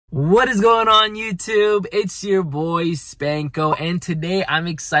What is going on YouTube? It's your boy Spanko, and today I'm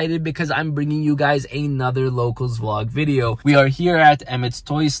excited because I'm bringing you guys another locals vlog video. We are here at Emmett's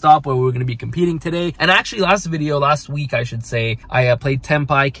Toy Stop where we're going to be competing today. And actually last week I should say, I played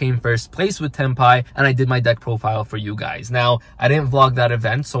tenpai, came first place with tenpai, and I did my deck profile for you guys. Now, I didn't vlog that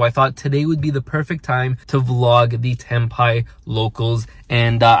event, so I thought today would be the perfect time to vlog the tenpai locals.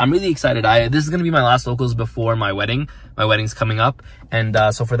 And I'm really excited. This is going to be my last locals before my wedding. My wedding's coming up, and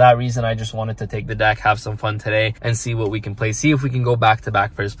so for that reason I just wanted to take the deck, have some fun today, and see what we can play, see if we can go back to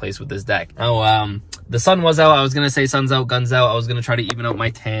back first place with this deck. Now the sun was out. I was gonna say sun's out, guns out. I was gonna try to even out my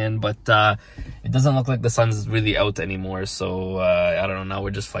tan, but it doesn't look like the sun's really out anymore, so I don't know, now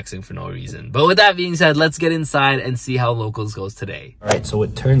we're just flexing for no reason. But with that being said, let's get inside and see how locals goes today. All right, so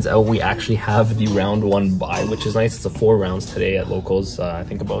it turns out we actually have the round 1 bye, which is nice. It's a 4 rounds today at locals. I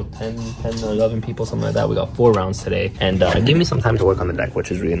think about 10 or 11 people, something like that. We got 4 rounds today, and it gave me some time to work on the deck, which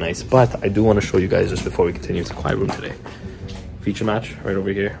is really nice. But I do want to show you guys just before we continue. It's a quiet room today. Feature match right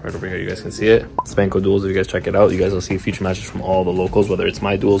over here, you guys can see it. Spanko duels, if you guys check it out, you guys will see feature matches from all the locals, whether it's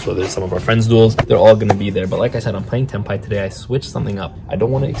my duels, whether it's some of our friends duels, they're all going to be there. But like I said, I'm playing tenpai today. I switched something up. I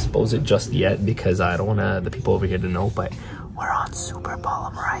don't want to expose it just yet because I don't want the people over here to know, but we're on super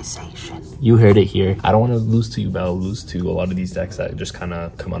polymerization. You heard it here. I don't want to lose to yugioh, lose to a lot of these decks that just kind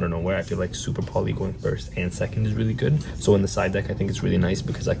of come out of nowhere. I feel like super poly going first and second is really good. So in the side deck, I think it's really nice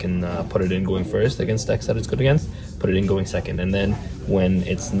because I can put it in going first against decks that it's good against, put it in going second. And then when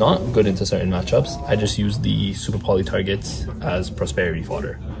it's not good into certain matchups, I just use the super poly targets as prosperity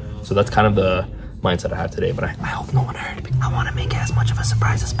fodder. So that's kind of the mindset I have today, but I hope no one heard me. I want to make it as much of a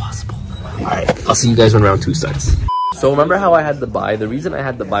surprise as possible. All right, I'll see you guys when round 2 starts. So remember how I had the bye? The reason I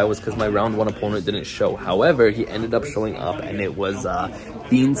had the bye was because my round 1 opponent didn't show. However, he ended up showing up, and it was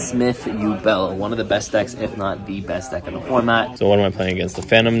Beansmith yugioh, one of the best decks, if not the best deck in the format. So what am I playing against? The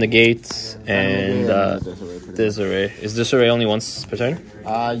Phantom Negate and Desiree. Is Desiree only once per turn?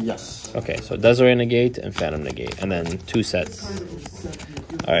 Yes. Okay, so Desiree Negate and Phantom Negate, and then 2 sets.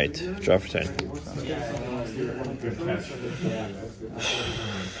 All right, draw for turn.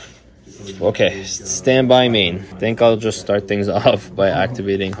 Okay, standby main. Think I'll just start things off by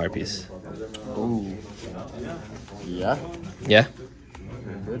activating Harpies. Oh. Yeah? Yeah?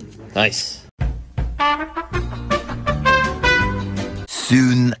 Good. Nice.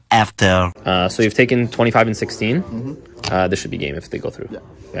 Soon after. So you've taken 25 and 16. This should be game if they go through.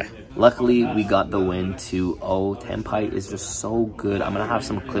 Yeah. Luckily, we got the win 2-0. Tenpai is just so good. I'm going to have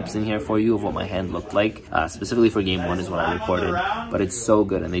some clips in here for you of what my hand looked like. Specifically for game 1 is what I recorded. But it's so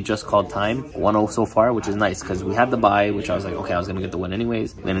good. And they just called time. 1-0 so far, which is nice. Because we had the bye, which I was like, okay, I was going to get the win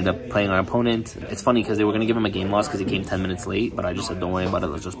anyways. We ended up playing our opponent. It's funny because they were going to give him a game loss because he came 10 minutes late. But I just said, don't worry about it.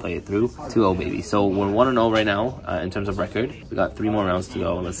 Let's just play it through. 2-0, baby. So we're 1-0 right now in terms of record. We got 3 more rounds to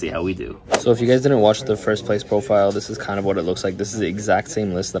go. Let's see how we do. So if you guys didn't watch the first place profile, this is kind of what it looks like. This is the exact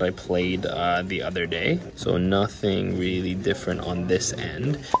same list that I played the other day, so nothing really different on this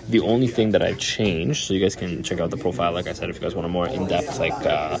end. The only thing that I changed, so you guys can check out the profile, like I said, if you guys want a more in-depth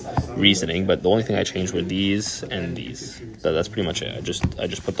reasoning, but the only thing I changed were these and these. So that's pretty much it. I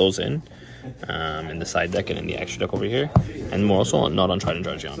just put those in the side deck and in the extra deck over here, and more also not on Trident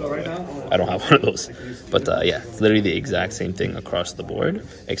Jargion. I don't have one of those, but yeah, it's literally the exact same thing across the board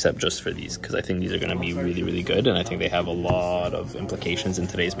except just for these, because I think these are going to be really good, and I think they have a lot of implications in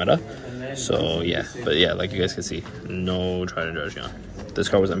today's meta. So yeah, but yeah, like you guys can see, no Trident Jargion. This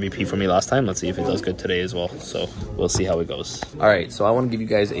card was MVP for me last time. Let's see if it does good today as well. So we'll see how it goes. All right, so I want to give you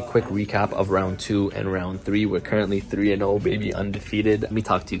guys a quick recap of round 2 and round 3. We're currently 3-0, baby, undefeated. Let me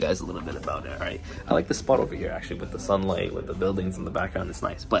talk to you guys a little bit about it. All right, I like the spot over here actually with the sunlight, with the buildings in the background. It's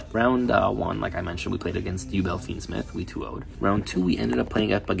nice. But round 1, like I mentioned, we played against yugioh Fiendsmith. We 2-0'd. Round 2, we ended up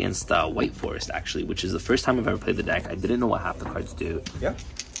playing up against White Forest actually, which is the first time I've ever played the deck. I didn't know what half the cards do. Yeah.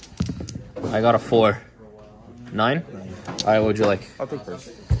 I got a 4. 9? All right, what would you like? I'll take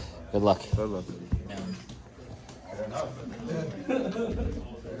first. Good luck. Good luck.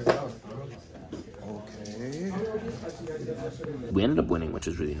 Okay. We ended up winning, which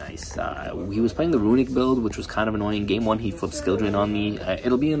was really nice. He was playing the Runic build, which was kind of annoying. Game 1, he flipped Skill Drain on me.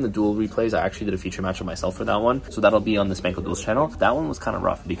 It'll be in the duel replays. I actually did a feature match of myself for that one, so that'll be on the Spanko Duels channel. That one was kind of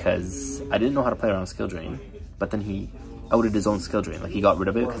rough because I didn't know how to play around Skill Drain, but then he outed his own Skill Drain. Like, he got rid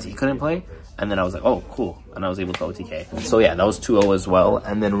of it because he couldn't play, and then I was like, oh, cool, and I was able to OTK. So yeah, that was 2-0 as well.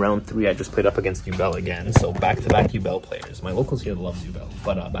 And then round 3, I just played up against yugioh again. So back-to-back yugioh players. My locals here love yugioh,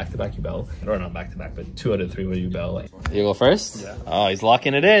 but back-to-back yugioh, or not back-to-back, but 2 out of 3 were yugioh. You go first? Yeah. Oh, he's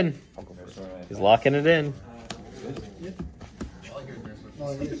locking it in. I'll go first. All right. He's locking it in.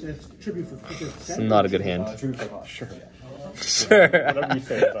 It's tribute for It's not a good hand. Sure. Sure. Whatever you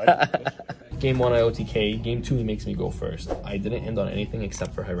say. Game 1 I OTK, game 2 he makes me go first. I didn't end on anything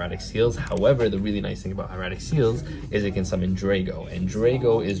except for hieratic seals. However, the really nice thing about hieratic seals is it can summon Drago. And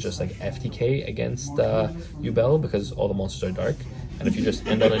Drago is just like FTK against Yubel because all the monsters are dark. And if you just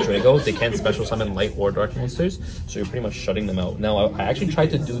end on a Drago, they can't special summon light or dark monsters, so you're pretty much shutting them out. Now, I actually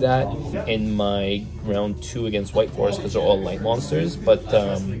tried to do that in my round 2 against White Forest because they're all light monsters, but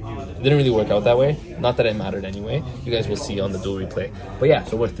it didn't really work out that way. Not that it mattered anyway. You guys will see on the dual replay. But yeah,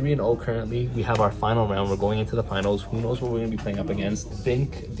 so we're 3-0 currently. We have our final round. We're going into the finals. Who knows what we're going to be playing up against? I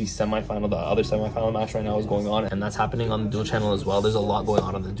think the semifinal, the other semifinal match right now is going on, and that's happening on the dual channel as well. There's a lot going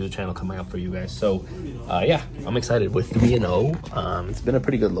on the dual channel coming up for you guys. So yeah, I'm excited. With 3-0. It's been a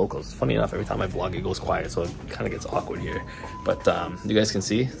pretty good locals. Funny enough, every time I vlog, it goes quiet, so it kind of gets awkward here. But you guys can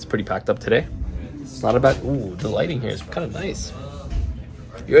see it's pretty packed up today. It's not a bad. Ooh, the lighting here is kind of nice.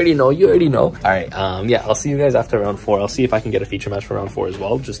 You already know. You already know. All right. Yeah, I'll see you guys after round 4. I'll see if I can get a feature match for round 4 as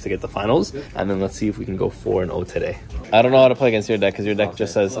well, just to get the finals, and then let's see if we can go 4-0 today. I don't know how to play against your deck because your deck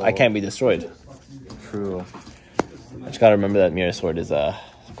just says I can't be destroyed. True. I just gotta remember that Mirror Sword is a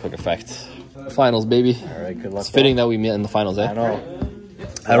quick effect. Finals, baby. All right, good luck. It's fitting that we meet in the finals, eh? I know.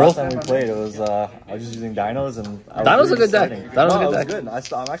 The last time we played, it was I was just using dinos, and Dino's a good deck. Dino's a good deck. Good.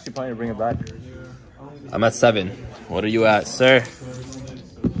 I'm actually planning to bring it back. I'm at 7. What are you at, sir?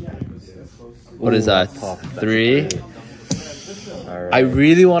 What is that? 3. Right. I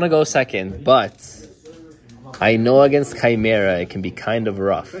really want to go second, but I know against Chimera it can be kind of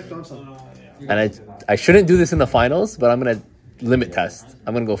rough. And I shouldn't do this in the finals, but I'm gonna limit test.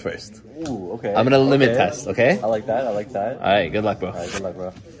 I'm gonna go first. Ooh, okay. I'm gonna limit test, okay? I like that. I like that. All right, good luck, bro. All right, good luck,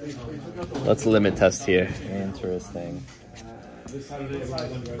 bro. Let's limit test here. Interesting.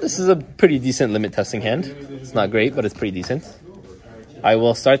 This is a pretty decent limit testing hand. It's not great, but it's pretty decent. I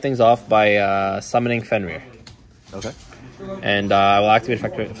will start things off by summoning Fenrir. Okay. And I will activate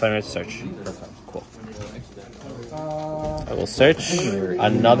Fenrir to search. Cool. I will search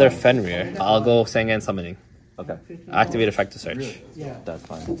another Fenrir. I'll go Sangan summoning. Okay. Activate effect to search. That's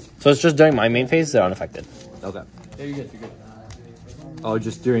fine. So it's just during my main phase, they're unaffected. Okay. Yeah, you're good. You're good. Oh,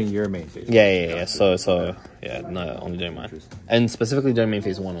 just during your main phase. Yeah. So yeah, not only during mine, and specifically during main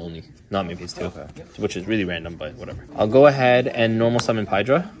phase 1 only, not main phase 2, okay. Which is really random, but whatever. I'll go ahead and normal summon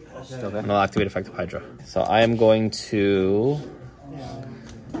Hydra, okay. And I'll activate effective Hydra. So I am going to.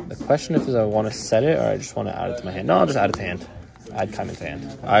 The question is, I want to set it or I just want to add it to my hand. No, I'll just add it to hand. Add Kaiman to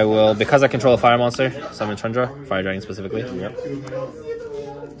hand. I will, because I control a fire monster, summon Chandra, Fire Dragon specifically. Yep.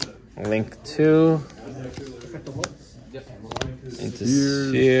 Link 2 into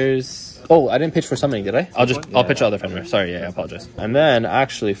Spheres. Oh, I didn't pitch for summoning, did I? I'll pitch other Fenrir. Sorry, yeah, I apologize. And then,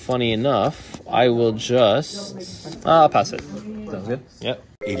 actually, funny enough, I will just... I'll pass it. Sounds good. Yep.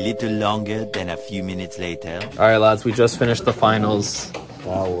 A little longer than a few minutes later. All right, lads, we just finished the finals.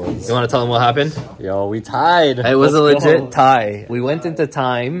 That was... You want to tell them what happened? Yo, we tied. It was a legit tie. We went into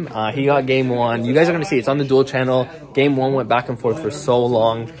time. He got game 1. You guys are going to see it's on the dual channel. Game 1 went back and forth for so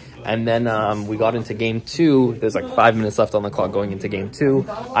long. And then we got into game 2. There's like 5 minutes left on the clock going into game 2.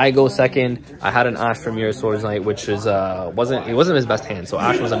 I go second. I had an Ash from Mirror Swords Knight, which is wasn't his best hand, so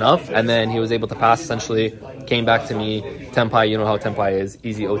Ash was enough. And then he was able to pass essentially. Came back to me. Tenpai, you know how Tenpai is,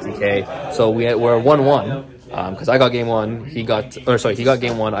 easy OTK. So we're 1-1. Because I got game 1, he got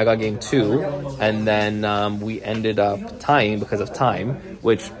game 1, I got game 2, and then we ended up tying because of time,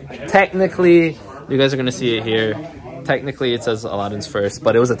 which technically, you guys are gonna see it here. Technically, it says Aladdin's first,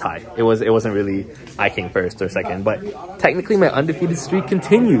 but it was a tie. It wasn't really I King first or second, but technically my undefeated streak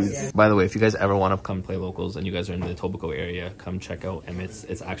continues. By the way, if you guys ever want to come play locals and you guys are in the Etobicoke area, come check out Emmett's.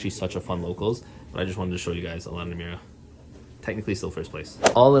 It's actually such a fun locals. But I just wanted to show you guys Aladdin Amira. Technically still first place.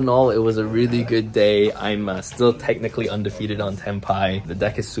 All in all, it was a really good day. I'm still technically undefeated on Tenpai. The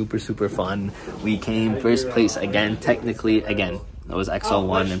deck is super fun. We came first place again, technically again. That was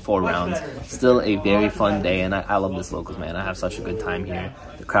XL1 in 4 rounds. Still a very fun day, and I love this locals, man. I have such a good time here.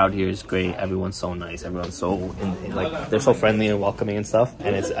 The crowd here is great. Everyone's so nice. Everyone's so like they're so friendly and welcoming and stuff.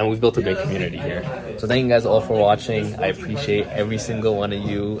 And we've built a great community here. So thank you guys all for watching. I appreciate every single one of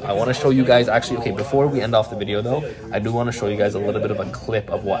you. I want to show you guys actually. Okay, before we end off the video though, I do want to show you guys a little bit of a clip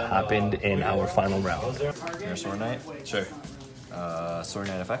of what happened in our final round. Your Sword Knight. Sure. Sword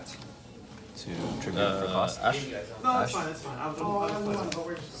Knight effect. To tribute for cost. Ash? No, that's fine, that's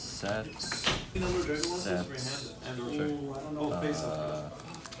fine. Set.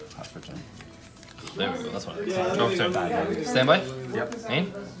 Half return. There we go, that's one. Drop turn. Standby? Yep.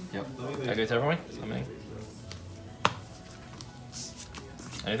 Main? Yep. Activate to everyone? Summoning.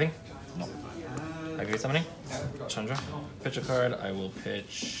 Anything? No. Activate summoning? Chandra. Pitch a card. I will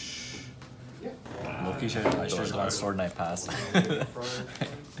pitch Loki I should have gone sword knife pass.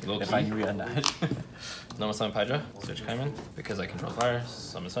 If I knew we had that. Normal summon Hydra, switch Kaiman, because I control fire,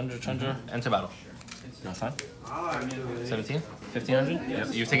 summon Chandra, enter battle. That's fine. 17? 1500? Yep.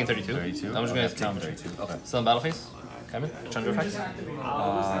 You've taken 32? 32. I'm just going to take 32. Okay. Still in battle phase? Kaiman, Chandra effect?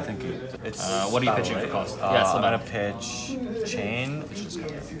 I think it's. What are you pitching for cost? Yeah, I'm gonna pitch chain. It's just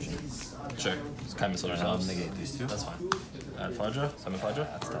gonna fusion. Sure. It's Kaiman still ourselves. Negate these two. That's fine. Add Fadra, summon Fadra.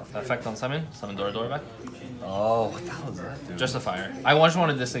 That's tough. Effect on summon Dora back. Oh, what the hell is that, dude? Just a fire. I just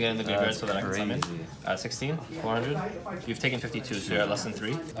wanted this again in the graveyard so that I can summon. 16, 400. You've taken 52, so you're at less than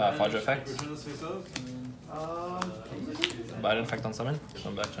 3. Fadra effect. Biden effect on summon.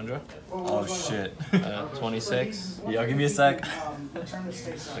 Summon back Chandra. Oh shit. 26. Yeah, give me a sec.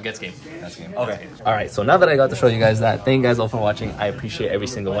 It gets game. That's game. Okay. Alright, so now that I got to show you guys that, thank you guys all for watching. I appreciate every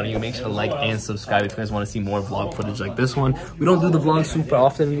single one of you. Make sure to like and subscribe if you guys want to see more vlog footage like this one. We don't do the vlogs super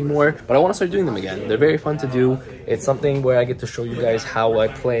often anymore, but I want to start doing them again. They're very fun to do. It's something where I get to show you guys how I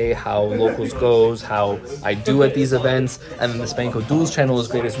play, how locals goes, how I do at these events. And then the Spanko Duels channel is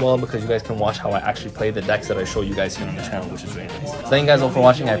great as well because you guys can watch how I actually play the decks that I show you guys here on the channel, which is very nice. So thank you guys all for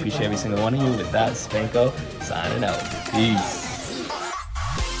watching. I appreciate every single one of you. With that, Spanko signing out. Peace.